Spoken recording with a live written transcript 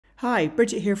Hi,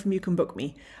 Bridget here from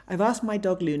YouCanBookMe. I've asked my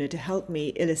dog Luna to help me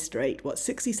illustrate what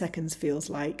 60 seconds feels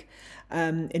like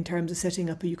in terms of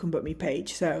setting up a YouCanBookMe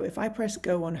page. So if I press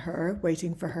go on her,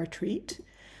 waiting for her treat,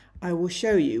 I will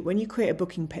show you. When you create a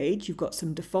booking page, you've got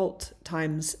some default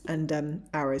times and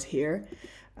hours here,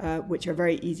 which are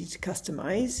very easy to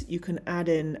customize. You can add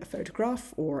in a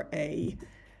photograph or a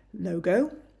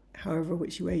logo, however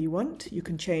which way you want. You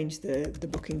can change the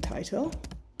booking title.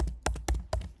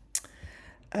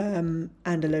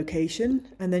 And a location,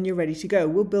 and then you're ready to go.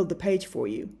 We'll build the page for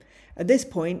you. At this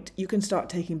point, you can start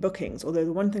taking bookings, although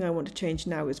the one thing I want to change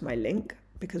now is my link,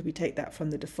 because we take that from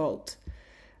the default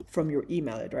from your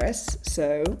email address.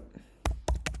 So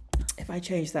if I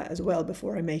change that as well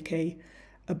before I make a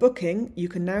booking, you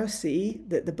can now see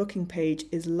that the booking page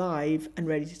is live and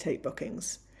ready to take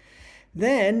bookings.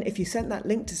 Then if you sent that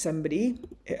link to somebody,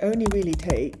 it only really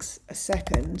takes a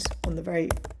second on the very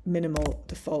minimal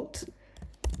default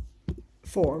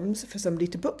forms for somebody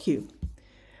to book you.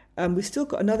 We've still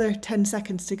got another 10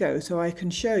 seconds to go, so I can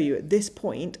show you at this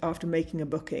point, after making a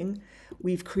booking,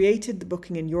 we've created the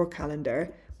booking in your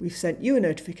calendar, we've sent you a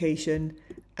notification,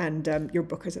 and your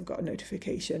bookers have got a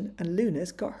notification, and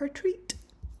Luna's got her treat.